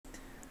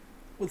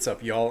What's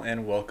up, y'all,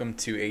 and welcome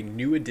to a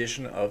new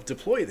edition of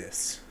Deploy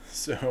This.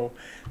 So,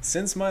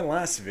 since my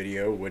last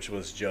video, which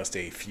was just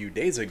a few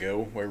days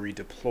ago, where we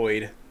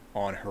deployed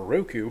on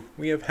Heroku,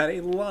 we have had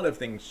a lot of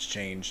things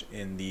change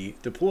in the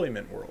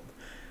deployment world.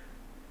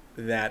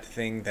 That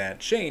thing that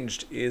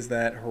changed is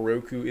that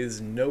Heroku is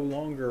no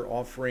longer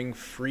offering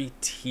free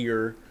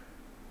tier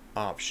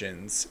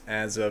options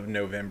as of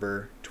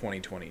November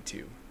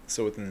 2022.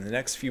 So within the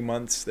next few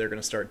months, they're going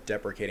to start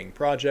deprecating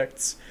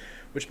projects,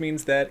 which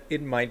means that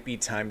it might be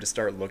time to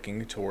start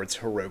looking towards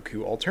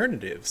Heroku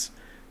alternatives.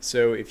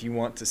 So if you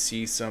want to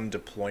see some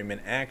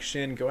deployment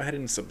action, go ahead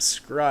and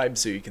subscribe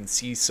so you can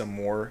see some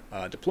more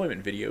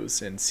deployment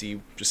videos and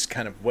see just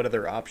kind of what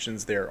other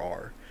options there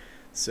are.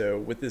 So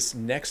with this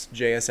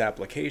NextJS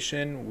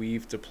application,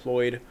 we've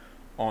deployed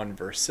on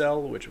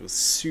Vercel, which was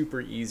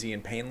super easy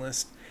and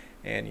painless.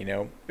 And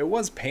it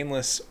was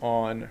painless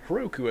on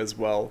Heroku as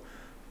well,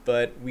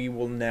 but we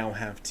will now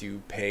have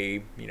to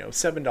pay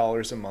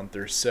 $7 a month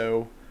or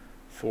so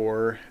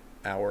for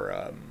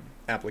our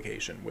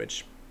application,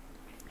 which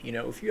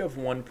if you have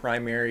one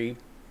primary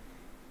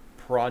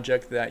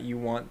project that you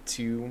want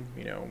to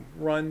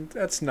run,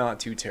 that's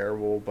not too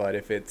terrible. But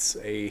if it's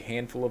a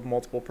handful of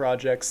multiple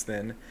projects,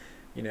 then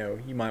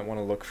you might want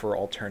to look for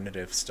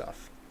alternative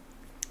stuff.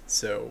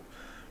 So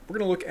we're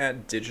going to look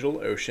at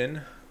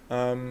DigitalOcean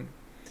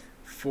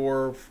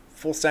for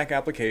full stack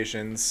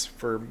applications.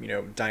 For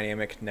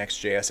dynamic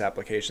Next.js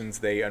applications,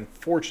 they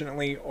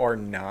unfortunately are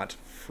not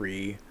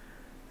free.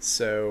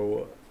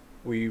 So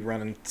we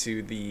run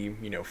into the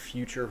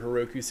future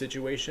Heroku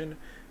situation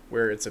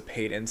where it's a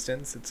paid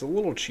instance. It's a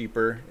little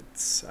cheaper.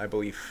 It's, I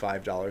believe,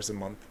 $5 a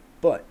month,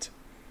 but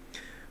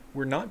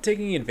we're not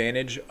taking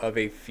advantage of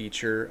a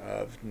feature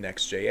of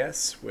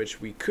Next.js, which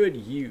we could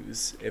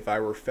use if I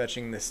were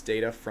fetching this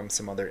data from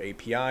some other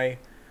API.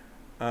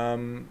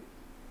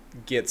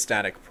 Get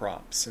static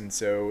props, and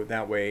so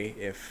that way,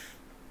 if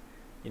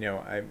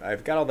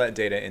I've got all that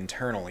data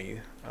internally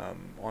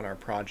on our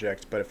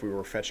project, but if we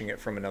were fetching it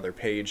from another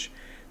page,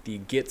 the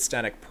get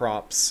static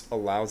props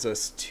allows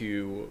us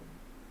to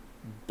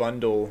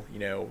bundle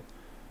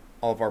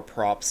all of our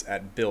props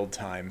at build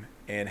time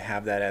and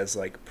have that as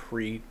like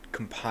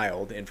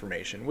pre-compiled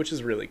information, which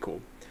is really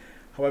cool.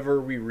 However,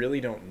 we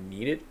really don't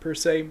need it per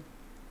se,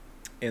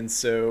 and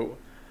so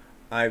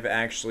I've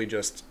actually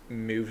just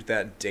moved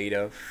that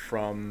data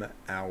from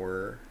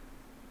our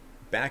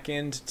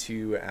backend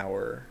to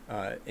our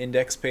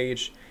index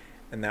page,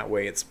 and that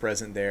way it's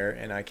present there,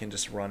 and I can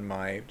just run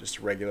my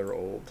regular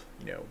old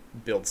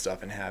build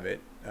stuff and have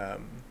it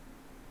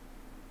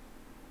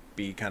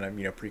be kind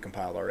of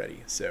pre-compiled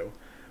already. So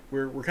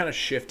we're kind of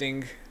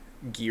shifting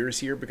gears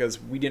here because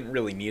we didn't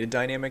really need a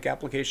dynamic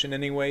application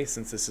anyway,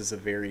 since this is a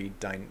very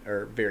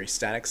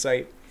static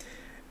site.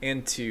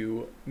 And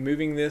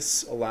moving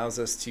this allows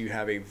us to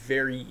have a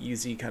very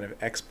easy kind of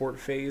export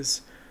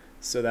phase,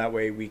 so that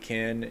way we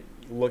can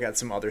look at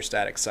some other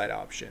static site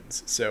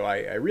options. So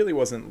I really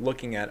wasn't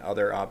looking at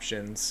other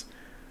options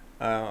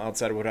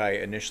outside of what I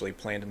initially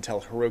planned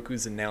until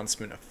Heroku's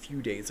announcement a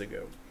few days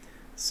ago.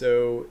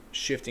 So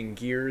shifting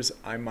gears,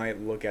 I might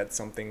look at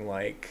something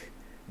like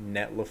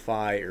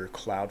Netlify or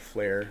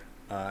Cloudflare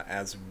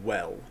as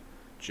well,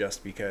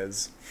 just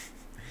because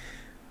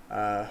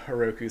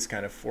Heroku's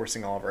kind of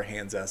forcing all of our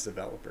hands as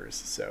developers.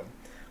 So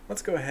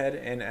let's go ahead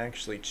and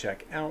actually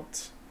check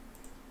out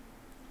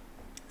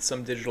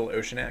some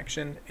DigitalOcean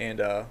action and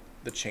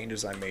the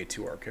changes I made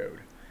to our code.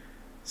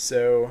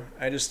 So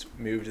I just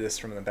moved this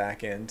from the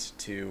back end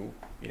to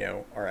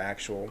our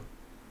actual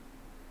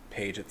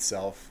page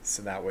itself,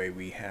 so that way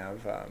we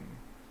have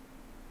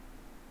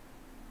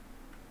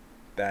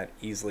that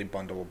easily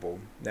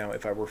bundleable. Now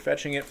if I were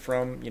fetching it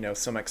from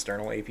some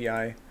external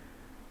API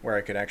where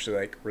I could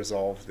actually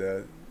resolve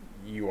the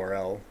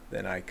URL,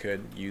 then I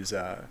could use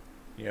the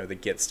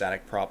get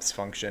static props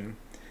function,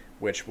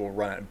 which will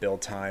run at build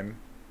time.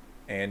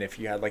 And if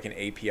you had an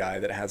API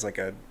that has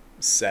a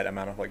set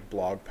amount of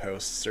blog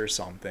posts or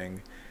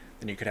something,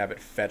 then you could have it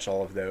fetch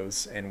all of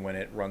those, and when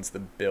it runs the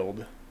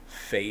build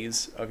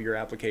phase of your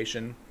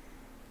application,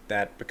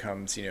 that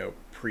becomes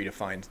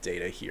predefined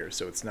data here.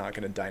 So it's not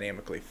going to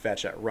dynamically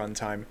fetch at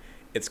runtime.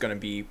 It's going to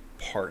be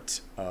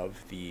part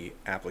of the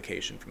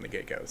application from the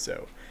get-go.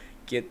 So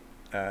get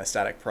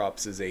static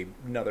props is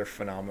another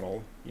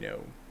phenomenal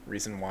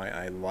reason why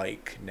I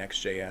like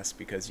Next.js,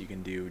 because you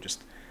can do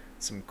just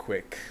some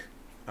quick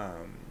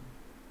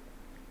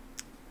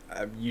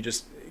you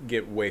just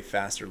get way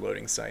faster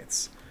loading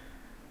sites.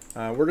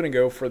 We're going to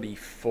go for the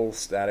full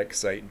static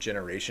site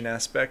generation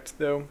aspect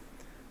though,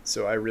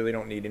 so I really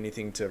don't need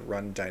anything to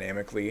run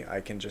dynamically.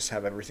 I can just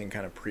have everything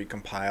kind of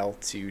pre-compile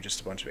to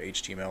just a bunch of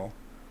HTML.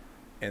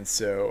 And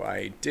so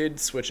I did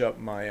switch up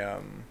my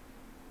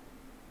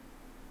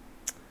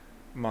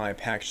my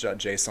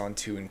package.json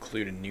to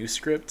include a new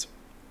script,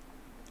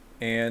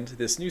 and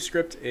this new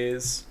script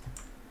is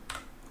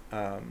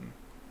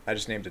I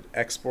just named it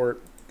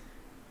export,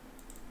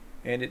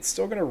 and it's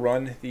still going to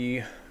run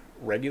the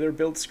regular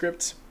build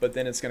script, but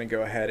then it's going to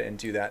go ahead and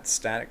do that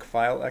static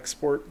file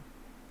export.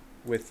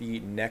 with the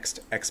next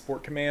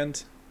export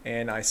command,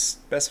 and I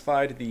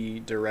specified the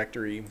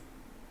directory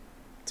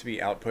to be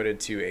outputted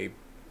to a,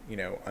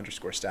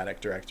 underscore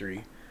static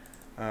directory.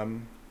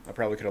 I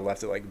probably could have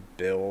left it like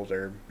build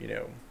or,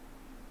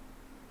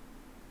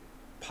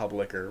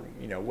 public or,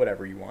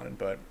 whatever you wanted,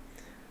 but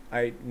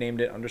I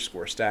named it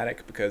underscore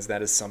static because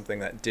that is something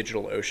that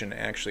DigitalOcean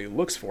actually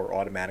looks for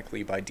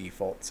automatically by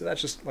default. So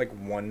that's just like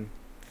one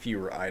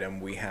fewer item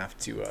we have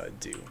to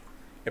do.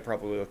 It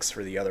probably looks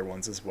for the other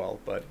ones as well,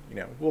 but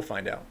we'll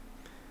find out.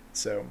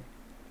 So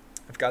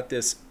I've got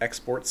this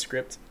export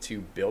script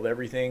to build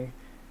everything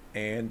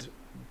and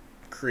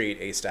create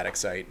a static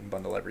site and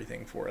bundle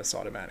everything for us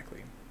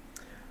automatically.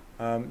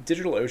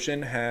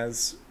 DigitalOcean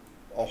has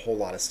a whole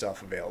lot of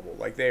stuff available.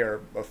 Like, they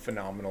are a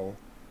phenomenal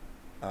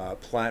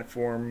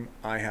platform.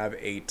 I have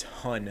a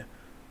ton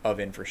of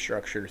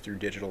infrastructure through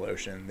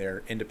DigitalOcean.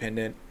 They're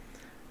independent.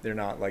 They're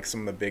not like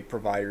some of the big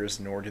providers,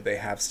 nor do they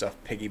have stuff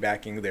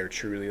piggybacking. They're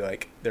truly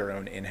like their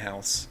own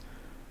in-house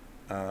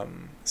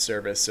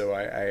service, so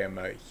I am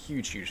a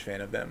huge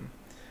fan of them.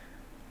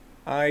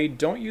 I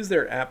don't use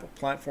their app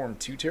platform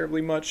too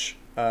terribly much.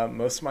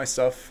 Most of my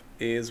stuff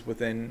is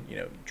within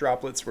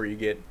Droplets, where you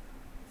get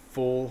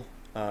full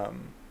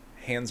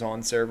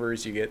hands-on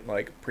servers. You get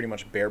like pretty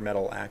much bare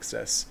metal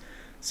access.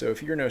 So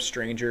if you're no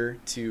stranger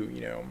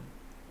to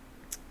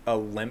a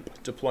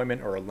LIMP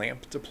deployment or a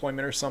LAMP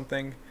deployment or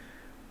something,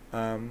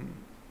 then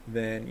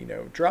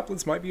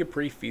Droplets might be a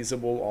pretty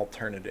feasible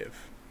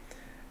alternative.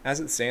 As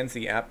it stands,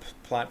 the app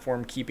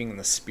platform, keeping in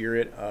the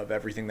spirit of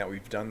everything that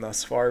we've done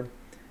thus far,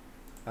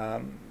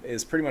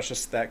 is pretty much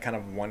just that kind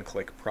of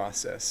one-click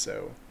process.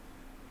 So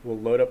we'll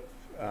load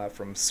up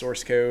from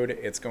source code.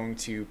 It's going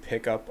to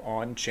pick up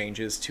on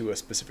changes to a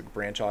specific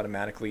branch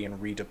automatically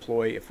and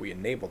redeploy if we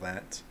enable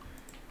that.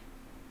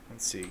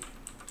 Let's see.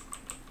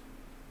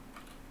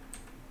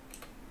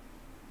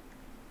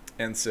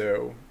 And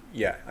so,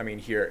 yeah, I mean,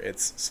 here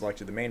it's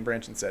selected the main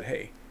branch and said,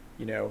 hey,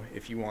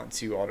 if you want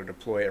to auto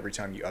deploy every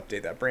time you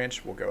update that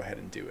branch, we'll go ahead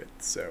and do it.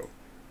 So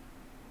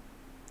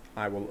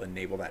I will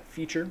enable that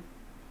feature.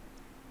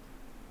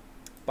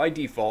 By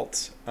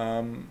default,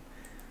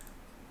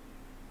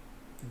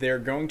 they're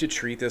going to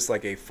treat this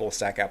like a full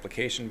stack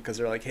application because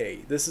they're like, hey,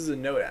 this is a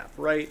Node app,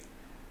 right?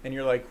 And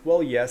you're like,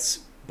 well,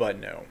 yes, but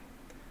no.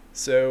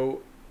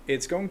 So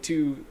it's going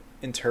to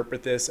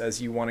interpret this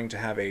as you wanting to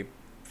have a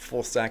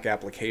full stack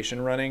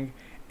application running,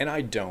 and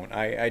I don't.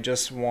 I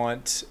just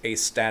want a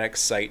static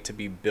site to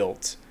be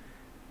built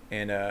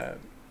and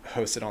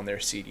hosted on their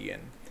CDN.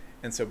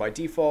 And so by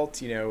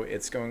default,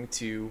 it's going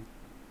to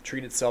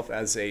treat itself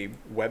as a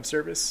web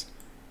service,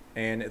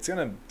 and it's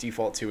going to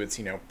default to its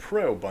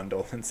pro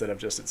bundle instead of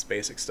just its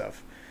basic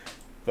stuff.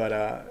 But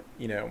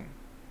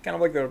kind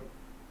of like the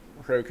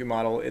Heroku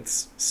model,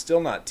 it's still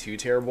not too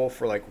terrible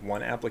for like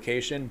one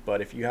application, but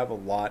if you have a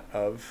lot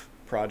of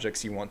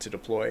projects you want to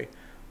deploy,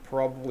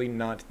 probably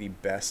not the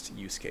best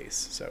use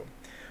case. So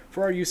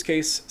for our use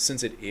case,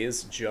 since it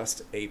is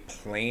just a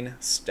plain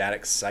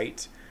static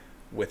site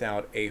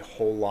without a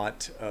whole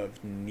lot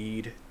of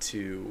need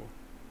to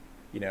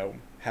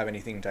have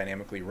anything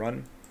dynamically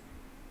run,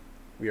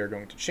 we are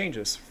going to change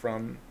this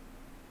from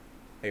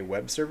a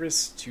web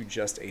service to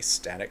just a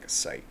static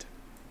site.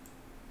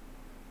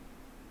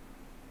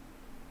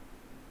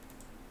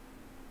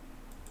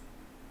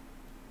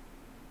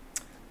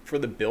 For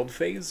the build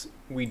phase,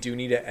 we do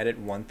need to edit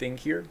one thing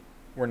here.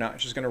 We're not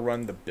just going to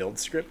run the build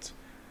script.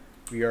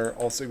 We are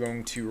also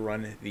going to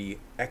run the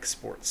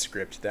export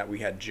script that we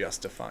had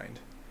just defined.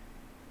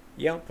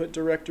 The output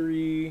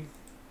directory.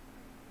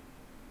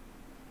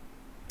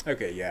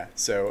 Okay, yeah.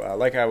 So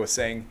like I was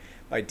saying,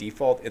 by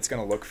default, it's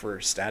going to look for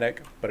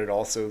static, but it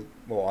also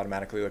will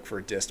automatically look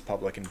for dist,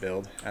 public, and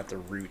build at the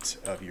root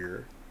of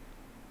your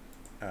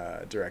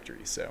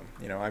directory. So,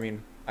 I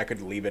mean, I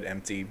could leave it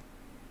empty,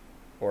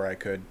 or I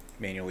could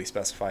manually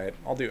specify it.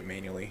 I'll do it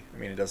manually. I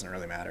mean, it doesn't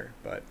really matter,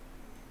 but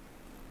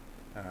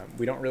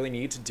we don't really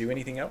need to do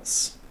anything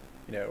else.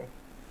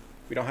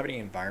 We don't have any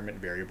environment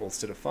variables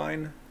to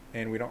define,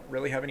 and we don't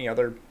really have any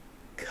other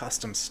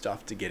custom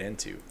stuff to get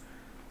into.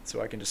 So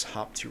I can just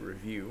hop to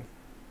review.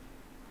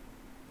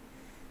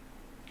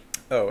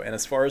 Oh, and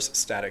as far as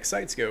static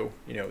sites go,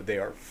 they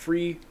are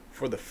free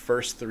for the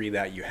first 3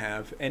 that you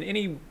have, and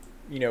any,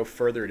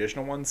 further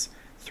additional ones,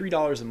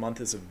 $3 a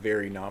month is a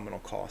very nominal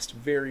cost,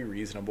 very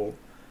reasonable.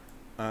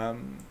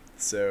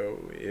 So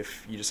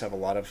if you just have a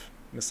lot of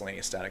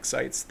miscellaneous static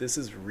sites, this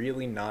is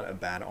really not a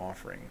bad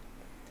offering.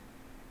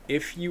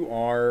 If you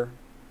are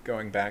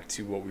going back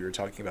to what we were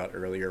talking about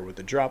earlier with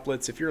the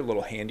droplets, if you're a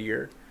little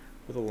handier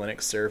with a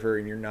Linux server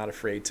and you're not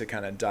afraid to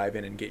kind of dive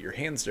in and get your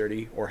hands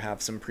dirty or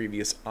have some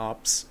previous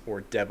ops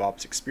or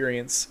DevOps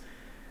experience,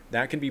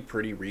 that can be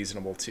pretty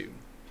reasonable too.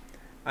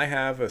 I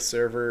have a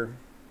server,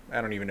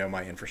 I don't even know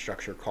my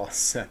infrastructure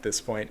costs at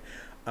this point,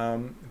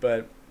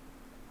 but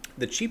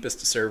the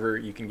cheapest server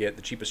you can get,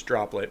 the cheapest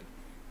droplet,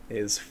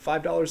 is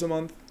 $5 a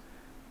month,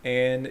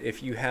 and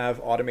if you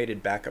have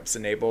automated backups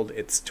enabled,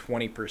 it's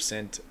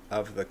 20%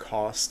 of the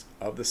cost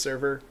of the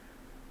server.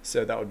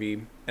 So that would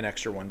be an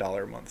extra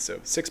 $1 a month. So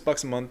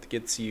 $6 a month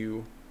gets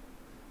you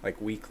like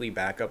weekly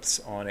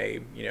backups on a,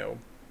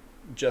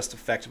 just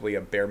effectively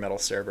a bare metal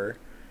server.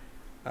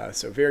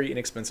 So very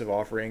inexpensive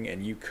offering,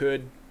 and you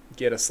could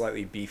get a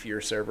slightly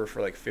beefier server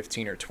for like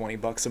 15 or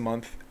 $20 a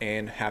month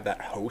and have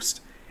that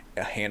host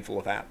a handful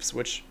of apps,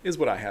 which is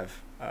what I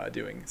have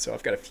doing. So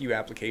I've got a few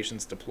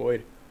applications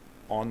deployed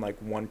on like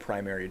one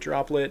primary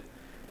droplet,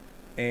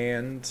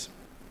 and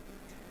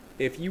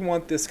if you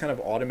want this kind of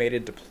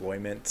automated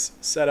deployment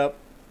setup,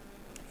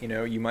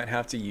 you might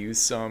have to use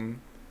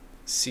some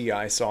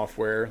CI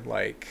software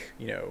like,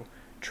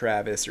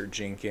 Travis or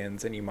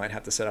Jenkins, and you might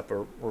have to set up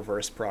a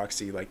reverse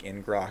proxy like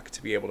ngrok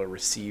to be able to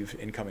receive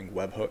incoming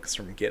webhooks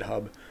from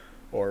GitHub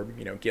or,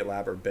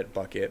 GitLab or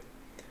Bitbucket.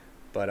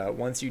 But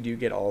once you do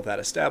get all of that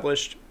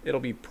established,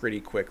 it'll be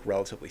pretty quick,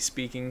 relatively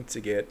speaking,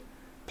 to get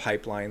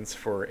pipelines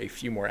for a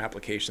few more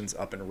applications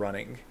up and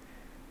running.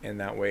 And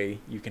that way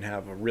you can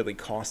have a really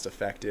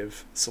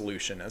cost-effective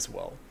solution as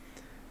well.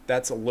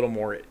 That's a little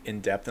more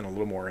in-depth and a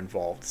little more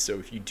involved. So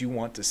if you do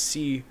want to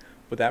see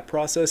what that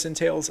process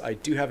entails, I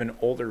do have an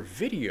older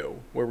video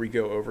where we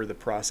go over the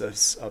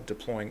process of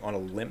deploying on a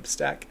LIMP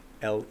stack,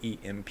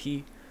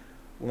 L-E-M-P,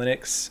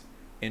 Linux,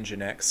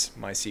 Nginx,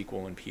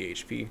 MySQL, and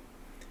PHP.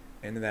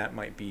 And that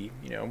might be,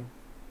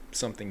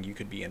 something you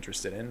could be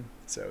interested in.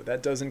 So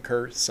that does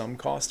incur some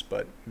cost,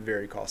 but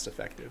very cost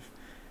effective.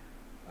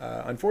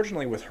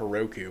 Unfortunately with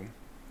Heroku,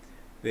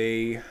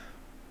 their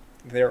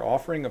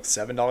offering of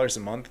 $7 a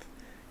month,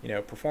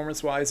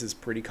 performance-wise is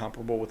pretty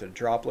comparable with a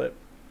droplet,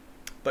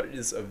 but it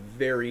is a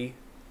very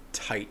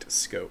tight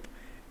scope.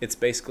 It's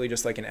basically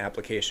just like an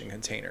application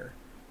container,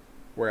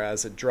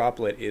 whereas a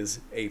droplet is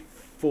a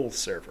full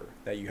server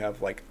that you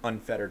have like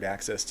unfettered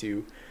access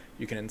to.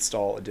 You can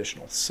install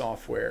additional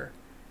software,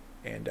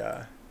 and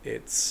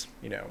it's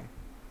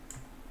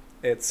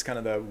kind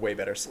of the way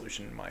better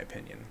solution in my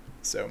opinion.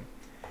 So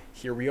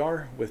here we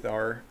are with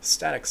our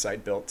static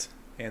site built,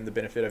 and the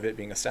benefit of it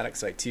being a static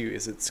site too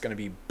is it's going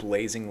to be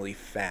blazingly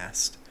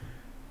fast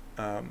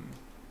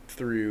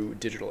through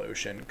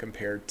DigitalOcean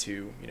compared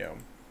to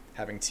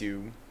having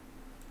to,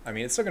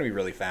 it's still going to be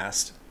really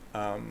fast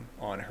on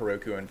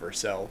Heroku and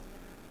Vercel,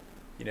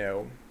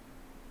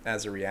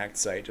 as a React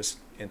site, just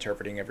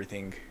interpreting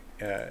everything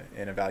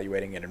and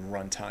evaluating it in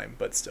runtime,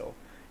 but still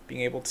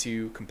being able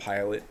to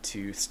compile it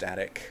to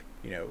static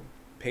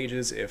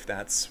pages, if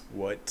that's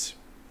what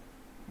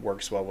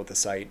works well with the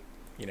site,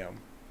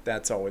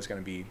 that's always going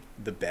to be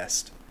the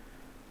best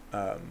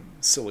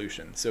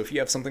solution. So if you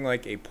have something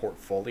like a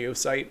portfolio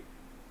site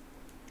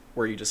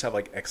where you just have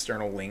like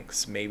external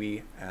links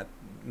maybe at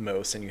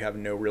most, and you have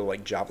no real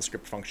like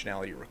JavaScript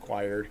functionality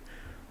required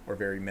or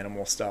very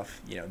minimal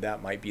stuff,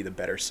 that might be the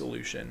better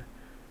solution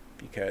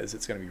because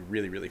it's going to be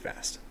really, really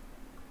fast.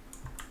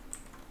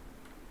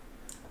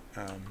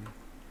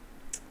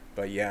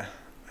 But yeah,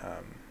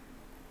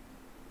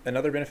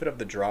 another benefit of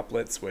the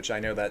droplets, which I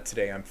know that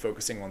today I'm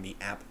focusing on the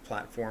app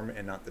platform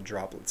and not the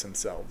droplets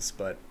themselves,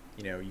 but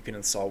you can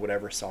install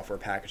whatever software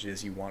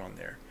packages you want on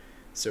there.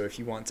 So if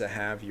you want to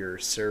have your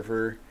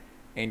server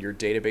and your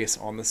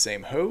database on the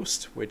same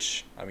host,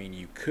 which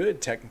you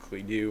could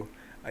technically do,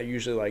 I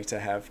usually like to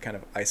have kind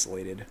of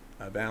isolated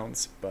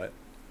bounds, but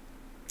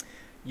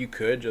you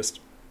could just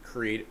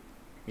create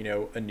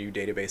a new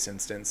database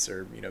instance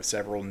or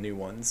several new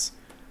ones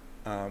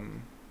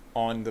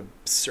on the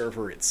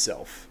server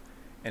itself.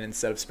 And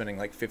instead of spending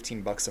like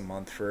 $15 a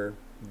month for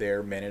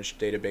their managed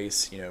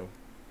database,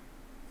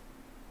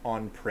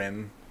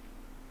 on-prem,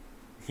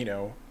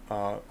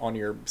 on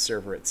your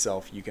server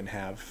itself, you can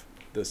have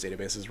those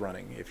databases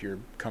running if you're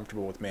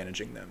comfortable with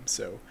managing them.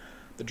 So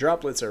the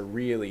droplets are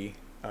really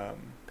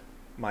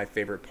my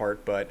favorite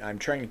part, but I'm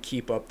trying to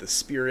keep up the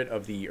spirit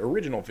of the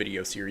original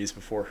video series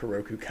before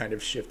Heroku kind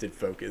of shifted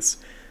focus.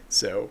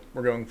 So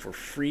we're going for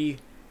free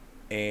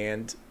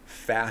and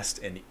fast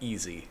and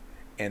easy,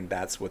 and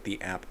that's what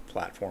the app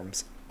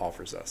platforms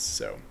offers us.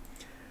 So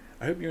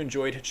I hope you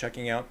enjoyed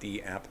checking out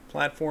the app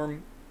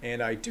platform,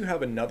 and I do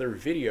have another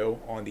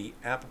video on the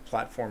app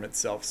platform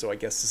itself, so I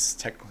guess this is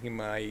technically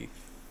my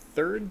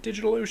third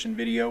DigitalOcean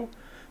video,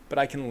 but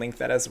I can link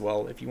that as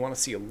well if you want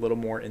to see a little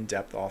more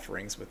in-depth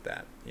offerings with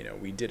that.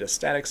 We did a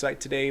static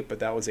site today, but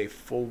that was a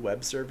full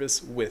web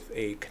service with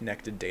a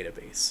connected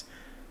database.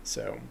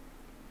 So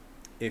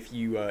if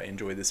you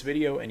enjoyed this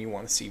video and you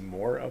want to see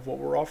more of what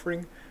we're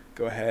offering,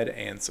 go ahead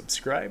and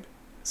subscribe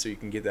so you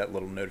can get that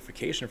little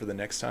notification for the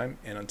next time.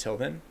 And until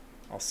then,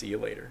 I'll see you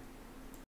later.